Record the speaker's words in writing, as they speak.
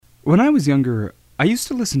When I was younger, I used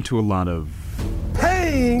to listen to a lot of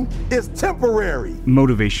Pain is temporary.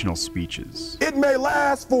 motivational speeches. It may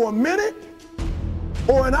last for a minute,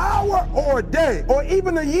 or an hour, or a day, or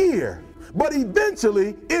even a year, but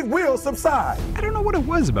eventually it will subside. I don't know what it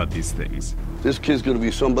was about these things. This kid's gonna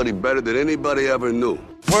be somebody better than anybody ever knew.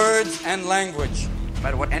 Words and language. No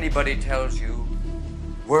matter what anybody tells you,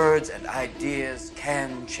 words and ideas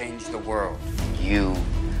can change the world. You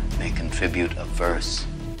may contribute a verse.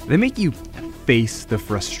 They make you face the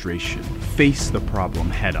frustration, face the problem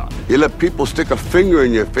head on, You let people stick a finger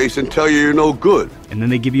in your face and tell you you're no good. and then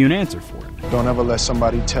they give you an answer for it. Don't ever let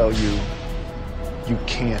somebody tell you you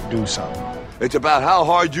can't do something. It's about how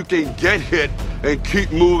hard you can get hit and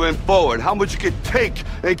keep moving forward. How much you can take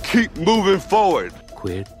and keep moving forward.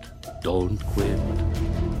 Quit, don't quit.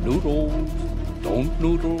 Noodles, don't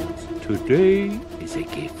noodles. Today is a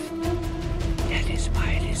gift. That is why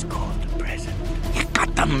it is called a present. You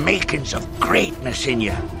got the makings of greatness in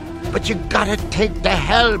you, but you gotta take the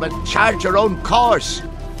helm and charge your own course.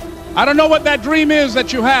 I don't know what that dream is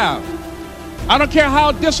that you have. I don't care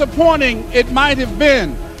how disappointing it might have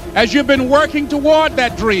been as you've been working toward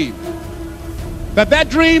that dream. That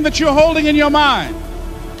dream that you're holding in your mind,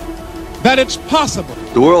 that it's possible.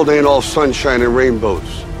 The world ain't all sunshine and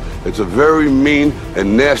rainbows. It's a very mean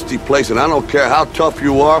and nasty place, and I don't care how tough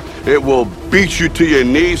you are, it will beat you to your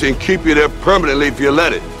knees and keep you there permanently if you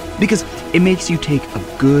let it. Because it makes you take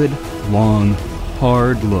a good, long,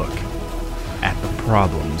 hard look at the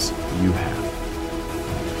problems you have.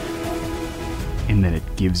 And then it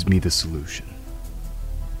gives me the solution.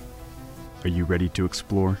 Are you ready to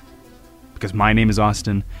explore? Because my name is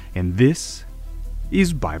Austin, and this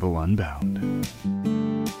is Bible Unbound.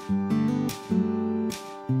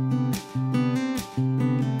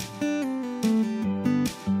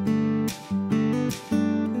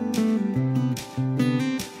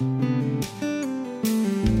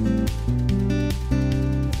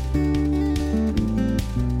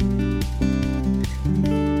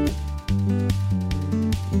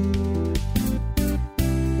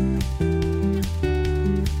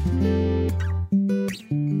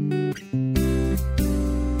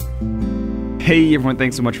 Hey everyone,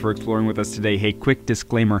 thanks so much for exploring with us today. Hey, quick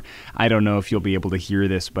disclaimer, I don't know if you'll be able to hear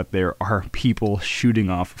this, but there are people shooting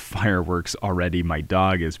off fireworks already. My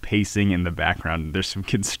dog is pacing in the background. There's some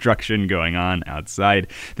construction going on outside.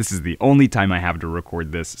 This is the only time I have to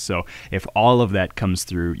record this, so if all of that comes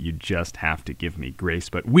through, you just have to give me grace.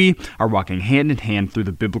 But we are walking hand in hand through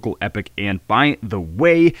the biblical epic, and by the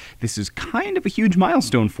way, this is kind of a huge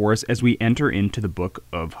milestone for us as we enter into the book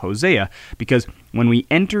of Hosea, because when we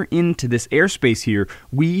enter into this airspace here,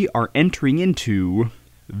 we are entering into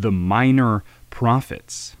the minor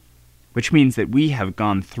prophets, which means that we have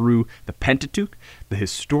gone through the Pentateuch, the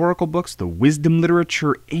historical books, the wisdom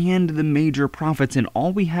literature, and the major prophets, and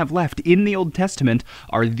all we have left in the Old Testament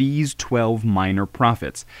are these 12 minor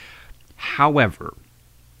prophets. However,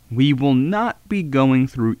 we will not be going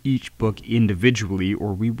through each book individually,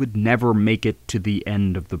 or we would never make it to the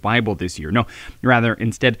end of the Bible this year. No, rather,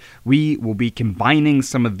 instead, we will be combining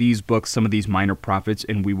some of these books, some of these minor prophets,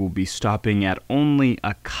 and we will be stopping at only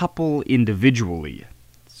a couple individually.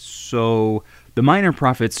 So, the minor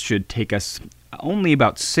prophets should take us only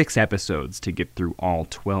about 6 episodes to get through all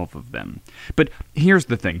 12 of them. But here's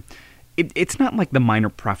the thing. It's not like the minor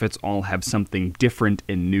prophets all have something different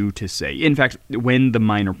and new to say. In fact, when the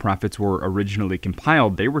minor prophets were originally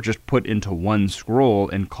compiled, they were just put into one scroll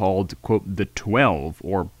and called, quote, the 12,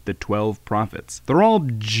 or the 12 prophets. They're all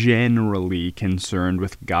generally concerned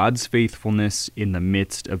with God's faithfulness in the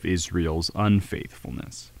midst of Israel's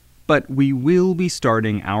unfaithfulness. But we will be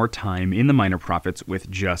starting our time in the minor prophets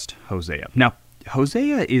with just Hosea. Now,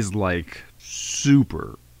 Hosea is like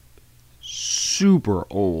super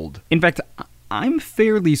old. In fact, I'm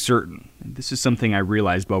fairly certain, and this is something I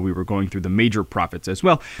realized while we were going through the major prophets as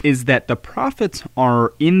well, is that the prophets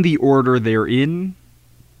are in the order they're in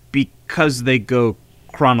because they go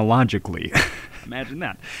chronologically. Imagine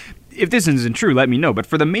that. If this isn't true, let me know. But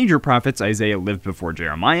for the major prophets, Isaiah lived before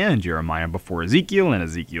Jeremiah, and Jeremiah before Ezekiel, and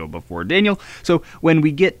Ezekiel before Daniel. So when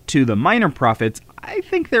we get to the minor prophets, I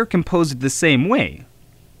think they're composed the same way.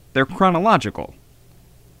 They're chronological.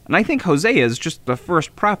 And I think Hosea is just the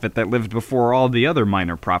first prophet that lived before all the other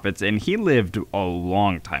minor prophets, and he lived a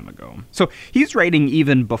long time ago. So he's writing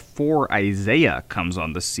even before Isaiah comes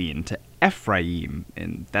on the scene to Ephraim,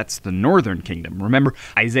 and that's the northern kingdom. Remember,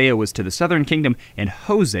 Isaiah was to the southern kingdom, and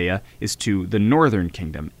Hosea is to the northern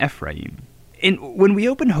kingdom, Ephraim. And when we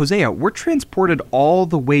open Hosea, we're transported all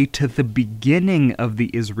the way to the beginning of the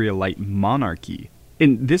Israelite monarchy.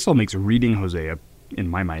 And this all makes reading Hosea, in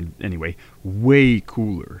my mind anyway, way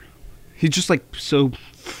cooler. He's just so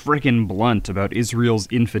frickin' blunt about Israel's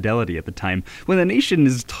infidelity at the time, when the nation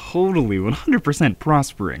is totally 100%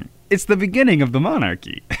 prospering. It's the beginning of the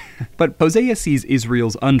monarchy. But Hosea sees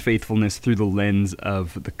Israel's unfaithfulness through the lens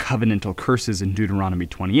of the covenantal curses in Deuteronomy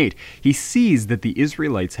 28. He sees that the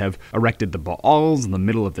Israelites have erected the Baals in the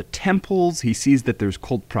middle of the temples. He sees that there's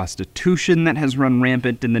cult prostitution that has run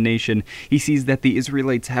rampant in the nation. He sees that the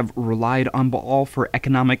Israelites have relied on Baal for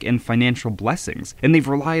economic and financial blessings, and they've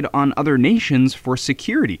relied on other nations for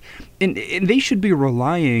security. And they should be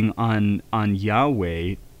relying on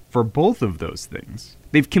Yahweh for both of those things.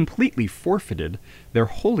 They've completely forfeited their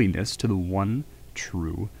holiness to the one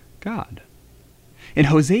true God. And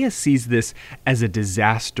Hosea sees this as a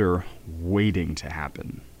disaster waiting to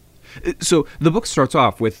happen. So the book starts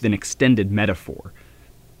off with an extended metaphor,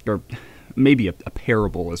 or maybe a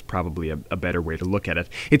parable is probably a better way to look at it.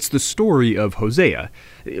 It's the story of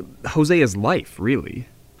Hosea's life, really.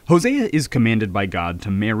 Hosea is commanded by God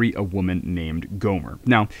to marry a woman named Gomer.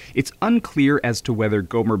 Now, it's unclear as to whether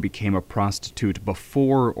Gomer became a prostitute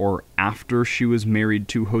before or after she was married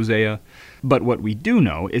to Hosea, but what we do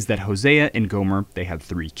know is that Hosea and Gomer, they had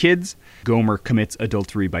 3 kids. Gomer commits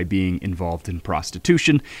adultery by being involved in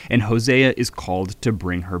prostitution, and Hosea is called to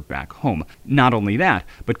bring her back home. Not only that,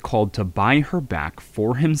 but called to buy her back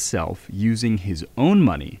for himself using his own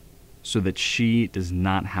money, so that she does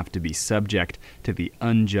not have to be subject to the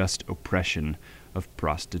unjust oppression of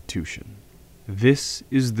prostitution. This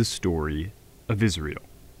is the story of Israel.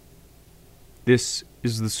 This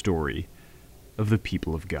is the story of the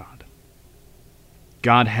people of God.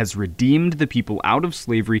 God has redeemed the people out of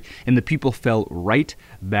slavery, and the people fell right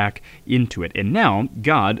back into it. And now,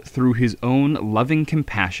 God, through his own loving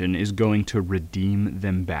compassion, is going to redeem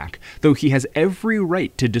them back. Though he has every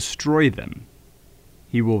right to destroy them,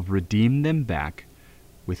 he will redeem them back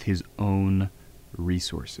with his own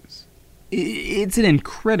resources. It's an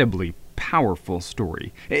incredibly powerful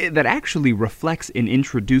story that actually reflects and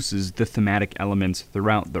introduces the thematic elements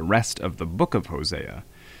throughout the rest of the book of Hosea.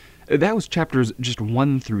 That was chapters just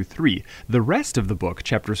 1 through 3. The rest of the book,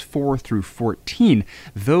 chapters 4 through 14,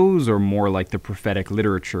 those are more like the prophetic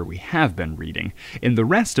literature we have been reading. And the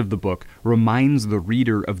rest of the book reminds the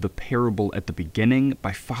reader of the parable at the beginning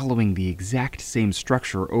by following the exact same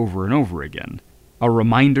structure over and over again. A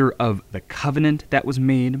reminder of the covenant that was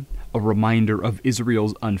made, a reminder of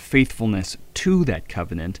Israel's unfaithfulness to that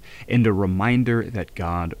covenant, and a reminder that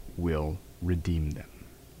God will redeem them.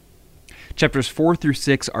 Chapters 4 through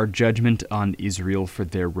 6 are judgment on Israel for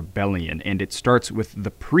their rebellion, and it starts with the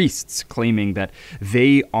priests claiming that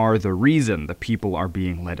they are the reason the people are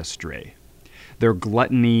being led astray. Their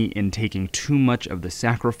gluttony in taking too much of the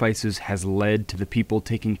sacrifices has led to the people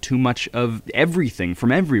taking too much of everything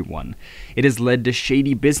from everyone. It has led to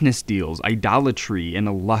shady business deals, idolatry, and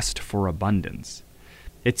a lust for abundance.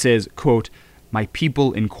 It says, quote, "My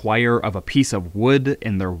people inquire of a piece of wood,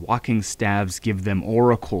 and their walking staves give them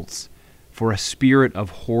oracles. For a spirit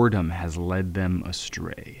of whoredom has led them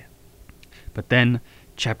astray." But then,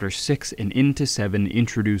 chapters 6 and into 7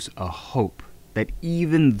 introduce a hope that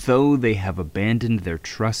even though they have abandoned their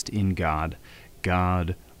trust in God,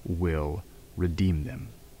 God will redeem them.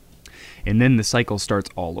 And then the cycle starts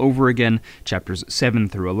all over again. Chapters 7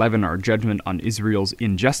 through 11 are judgment on Israel's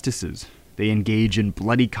injustices. They engage in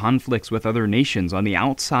bloody conflicts with other nations on the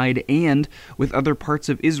outside and with other parts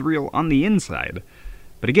of Israel on the inside.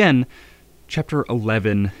 But again, chapter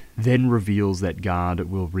 11 then reveals that God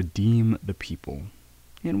will redeem the people.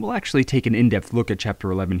 And we'll actually take an in-depth look at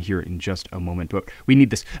chapter 11 here in just a moment, but we need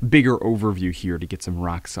this bigger overview here to get some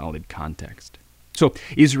rock-solid context. So,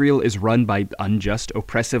 Israel is run by unjust,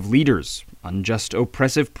 oppressive leaders, unjust,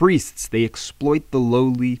 oppressive priests. They exploit the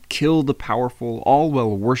lowly, kill the powerful, all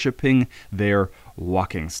while worshiping their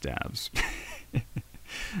walking staves.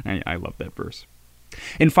 I love that verse.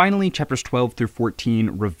 And finally, chapters 12 through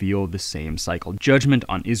 14 reveal the same cycle. Judgment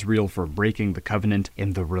on Israel for breaking the covenant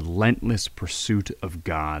and the relentless pursuit of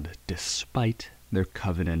God despite their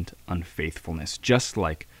covenant unfaithfulness, just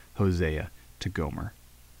like Hosea to Gomer.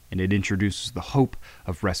 And it introduces the hope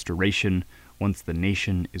of restoration once the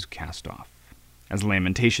nation is cast off. As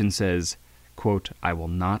Lamentation says, quote, "I will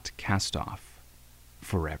not cast off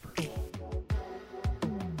forever."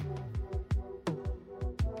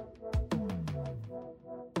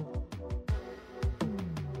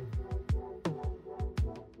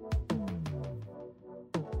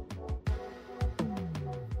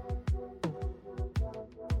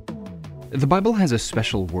 The Bible has a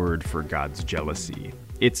special word for God's jealousy.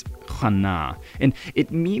 It's chanah, and it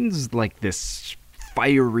means like this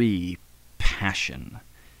fiery passion.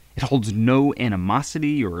 It holds no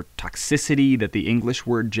animosity or toxicity that the English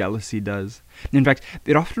word jealousy does. In fact,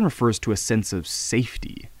 it often refers to a sense of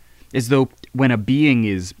safety, as though when a being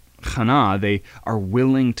is khana, they are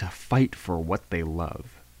willing to fight for what they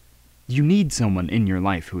love. You need someone in your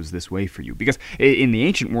life who is this way for you, because in the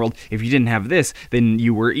ancient world, if you didn't have this, then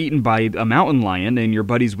you were eaten by a mountain lion and your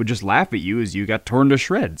buddies would just laugh at you as you got torn to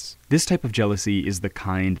shreds. This type of jealousy is the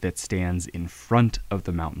kind that stands in front of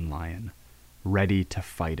the mountain lion, ready to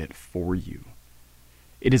fight it for you.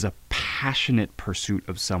 It is a passionate pursuit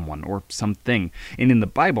of someone or something. And in the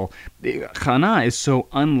Bible, khana is so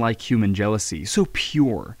unlike human jealousy, so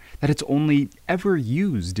pure, that it's only ever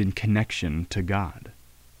used in connection to God.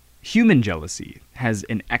 Human jealousy has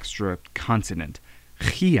an extra consonant,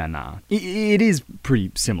 khiyana. It is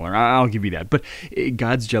pretty similar, I'll give you that, but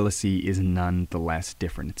God's jealousy is nonetheless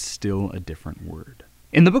different. It's still a different word.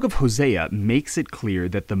 And the book of Hosea makes it clear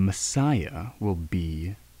that the Messiah will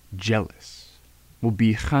be jealous, will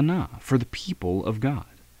be khana for the people of God.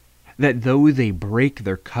 That though they break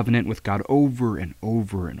their covenant with God over and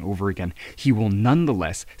over and over again, he will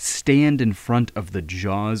nonetheless stand in front of the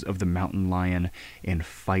jaws of the mountain lion and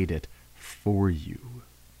fight it for you.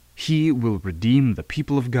 He will redeem the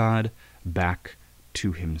people of God back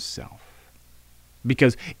to himself.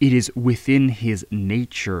 Because it is within his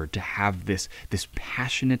nature to have this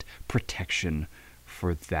passionate protection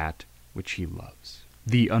for that which he loves.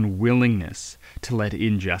 The unwillingness to let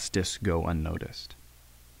injustice go unnoticed.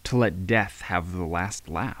 To let death have the last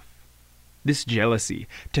laugh. This jealousy,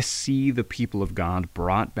 to see the people of God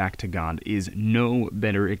brought back to God, is no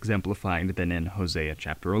better exemplified than in Hosea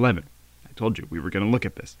chapter 11. I told you we were going to look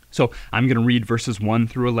at this. So I'm going to read verses 1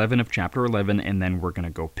 through 11 of chapter 11, and then we're going to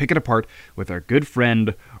go pick it apart with our good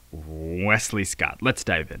friend Wesley Scott. Let's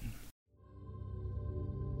dive in.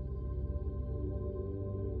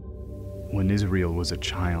 When Israel was a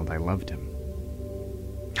child, I loved him.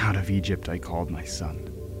 Out of Egypt I called my son.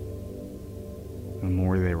 The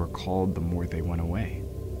more they were called, the more they went away.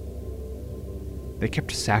 They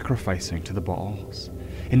kept sacrificing to the Baals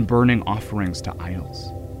and burning offerings to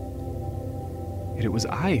idols. Yet it was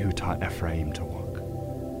I who taught Ephraim to walk.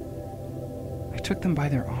 I took them by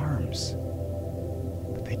their arms,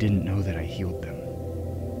 but they didn't know that I healed them.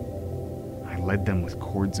 I led them with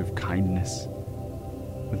cords of kindness,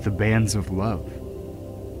 with the bands of love.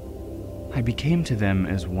 I became to them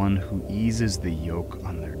as one who eases the yoke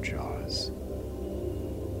on their jaws.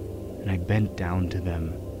 And I bent down to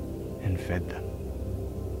them and fed them.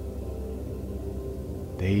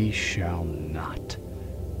 They shall not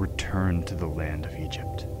return to the land of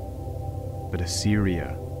Egypt, but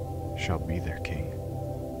Assyria shall be their king,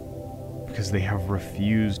 because they have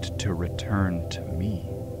refused to return to me.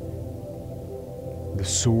 The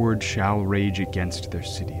sword shall rage against their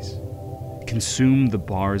cities, consume the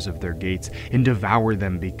bars of their gates, and devour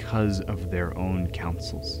them because of their own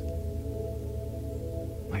counsels.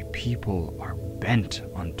 My people are bent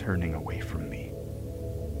on turning away from me.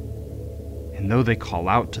 And though they call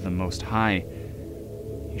out to the Most High,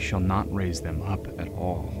 he shall not raise them up at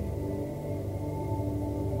all.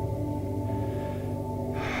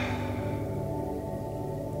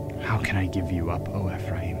 How can I give you up, O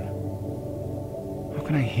Ephraim? How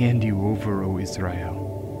can I hand you over, O Israel?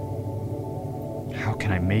 How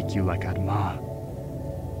can I make you like Admah?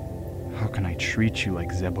 How can I treat you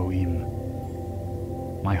like Zeboim?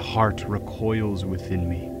 My heart recoils within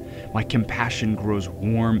me. My compassion grows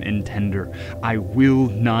warm and tender. I will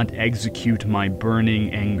not execute my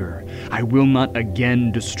burning anger. I will not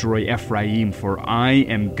again destroy Ephraim, for I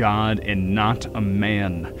am God and not a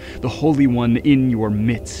man, the Holy One in your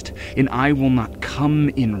midst, and I will not come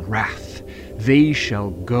in wrath. They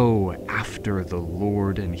shall go after the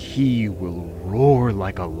Lord, and he will roar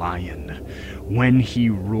like a lion. When he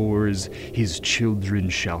roars, his children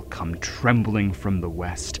shall come trembling from the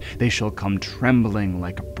west. They shall come trembling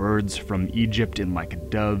like birds from Egypt and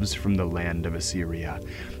like doves from the land of Assyria.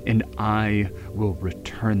 And I will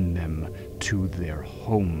return them to their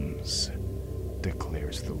homes,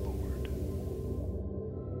 declares the Lord.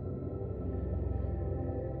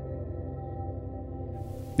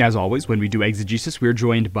 As always, when we do exegesis, we're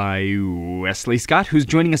joined by Wesley Scott, who's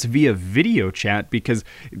joining us via video chat because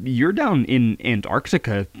you're down in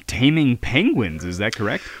Antarctica taming penguins. Is that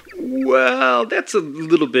correct? Well, that's a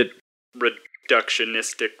little bit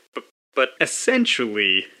reductionistic, but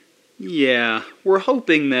essentially, yeah, we're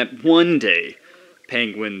hoping that one day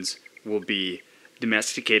penguins will be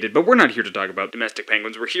domesticated. But we're not here to talk about domestic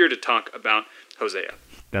penguins. We're here to talk about Hosea.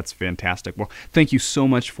 That's fantastic. Well, thank you so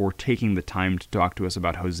much for taking the time to talk to us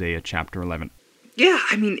about Hosea chapter 11. Yeah,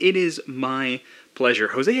 I mean, it is my pleasure.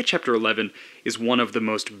 Hosea chapter 11 is one of the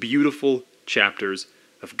most beautiful chapters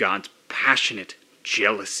of God's passionate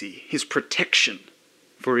jealousy, his protection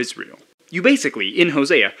for Israel. You basically, in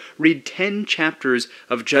Hosea, read 10 chapters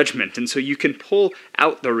of judgment, and so you can pull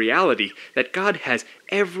out the reality that God has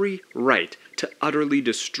every right to utterly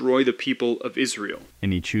destroy the people of Israel.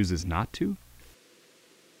 And he chooses not to?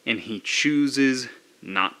 And he chooses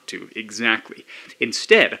not to, exactly.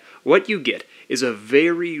 Instead, what you get is a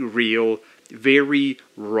very real, very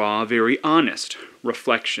raw, very honest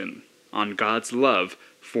reflection on God's love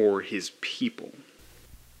for his people.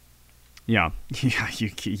 Yeah,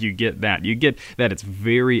 you get that. You get that it's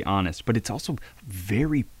very honest, but it's also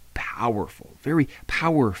very powerful, very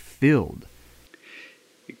power-filled.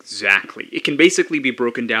 Exactly. It can basically be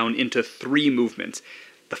broken down into 3 movements.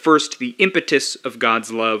 The first, the impetus of God's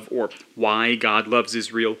love, or why God loves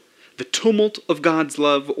Israel. The tumult of God's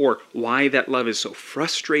love, or why that love is so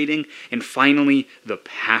frustrating. And finally, the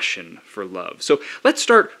passion for love. So let's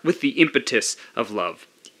start with the impetus of love.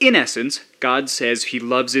 In essence, God says he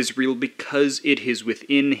loves Israel because it is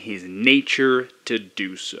within his nature to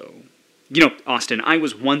do so. You know, Austin, I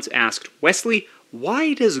was once asked, Wesley,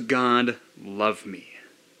 why does God love me?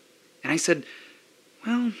 And I said,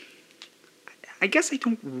 well, I guess I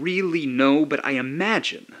don't really know, but I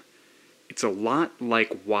imagine it's a lot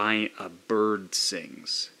like why a bird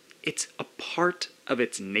sings. It's a part of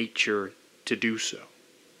its nature to do so.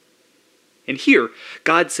 And here,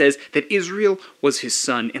 God says that Israel was his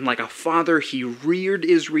son, and like a father, he reared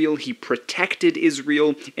Israel, he protected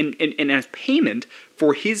Israel, and as payment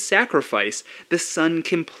for his sacrifice, the son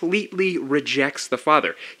completely rejects the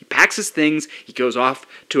father. He packs his things, he goes off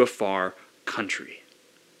to a far country.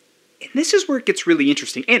 And this is where it gets really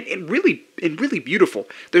interesting and really beautiful.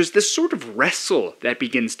 There's this sort of wrestle that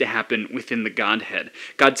begins to happen within the Godhead.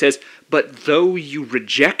 God says, but though you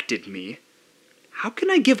rejected me, how can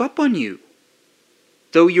I give up on you?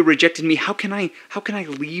 Though you rejected me, how can I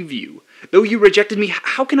leave you? Though you rejected me,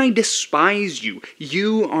 how can I despise you?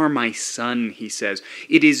 You are my son, he says.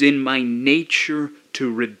 It is in my nature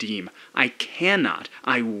to redeem. I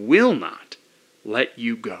will not let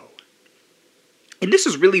you go. And this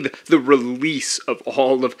is really the release of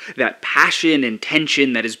all of that passion and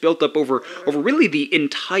tension that is built up over really the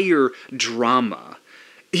entire drama.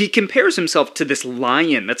 He compares himself to this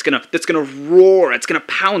lion that's gonna roar, that's gonna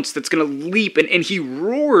pounce, that's gonna leap, and he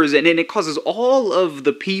roars, and it causes all of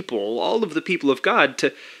the people of God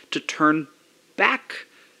to turn back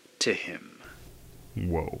to him.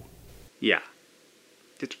 Whoa. Yeah.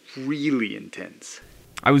 It's really intense.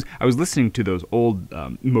 I was listening to those old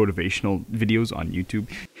motivational videos on YouTube.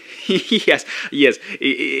 yes,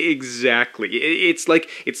 exactly. It's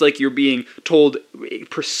like you're being told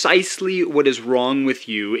precisely what is wrong with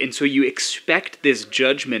you, and so you expect this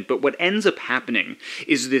judgment, but what ends up happening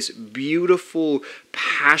is this beautiful,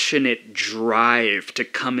 passionate drive to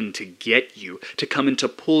come and to get you, to come and to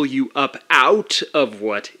pull you up out of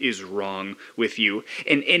what is wrong with you.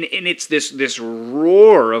 And it's this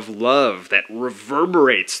roar of love that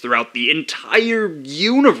reverberates throughout the entire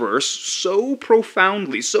universe so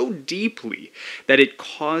profoundly, so deeply, that it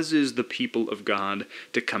causes the people of God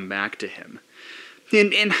to come back to him.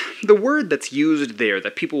 And the word that's used there,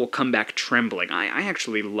 that people will come back trembling, I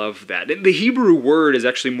actually love that. The Hebrew word is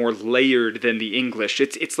actually more layered than the English.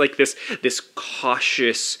 It's like this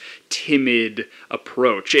cautious, timid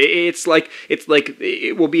approach. It's like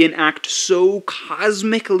it will be an act so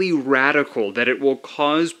cosmically radical that it will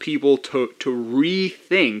cause people to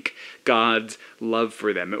rethink God's love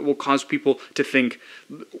for them. It will cause people to think,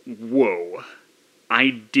 whoa,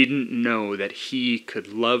 I didn't know that he could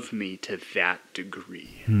love me to that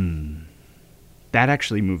degree. That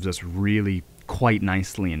actually moves us really quite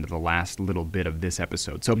nicely into the last little bit of this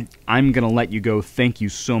episode. So I'm going to let you go. Thank you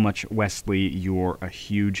so much, Wesley. You're a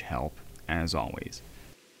huge help, as always.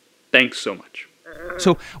 Thanks so much.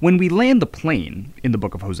 So when we land the plane in the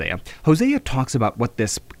book of Hosea, Hosea talks about what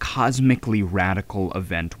this cosmically radical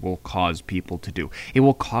event will cause people to do. It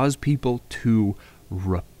will cause people to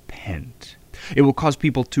repent. It will cause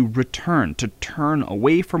people to return, to turn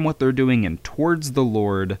away from what they're doing and towards the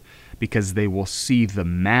Lord, because they will see the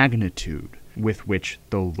magnitude with which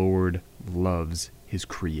the Lord loves his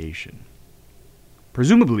creation.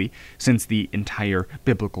 Presumably, since the entire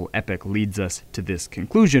biblical epic leads us to this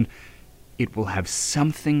conclusion, it will have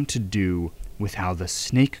something to do with how the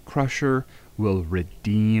snake crusher will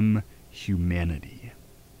redeem humanity.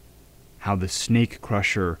 How the snake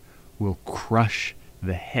crusher will crush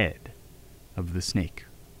the head of the snake.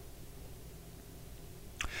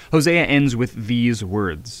 Hosea ends with these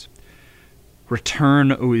words: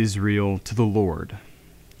 Return, O Israel, to the Lord,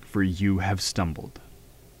 for you have stumbled.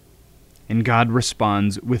 And God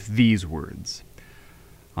responds with these words,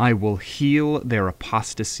 I will heal their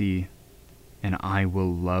apostasy, and I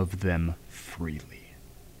will love them freely.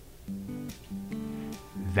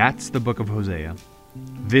 That's the book of Hosea.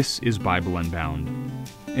 This is Bible Unbound,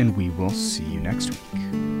 and we will see you next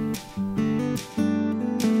week.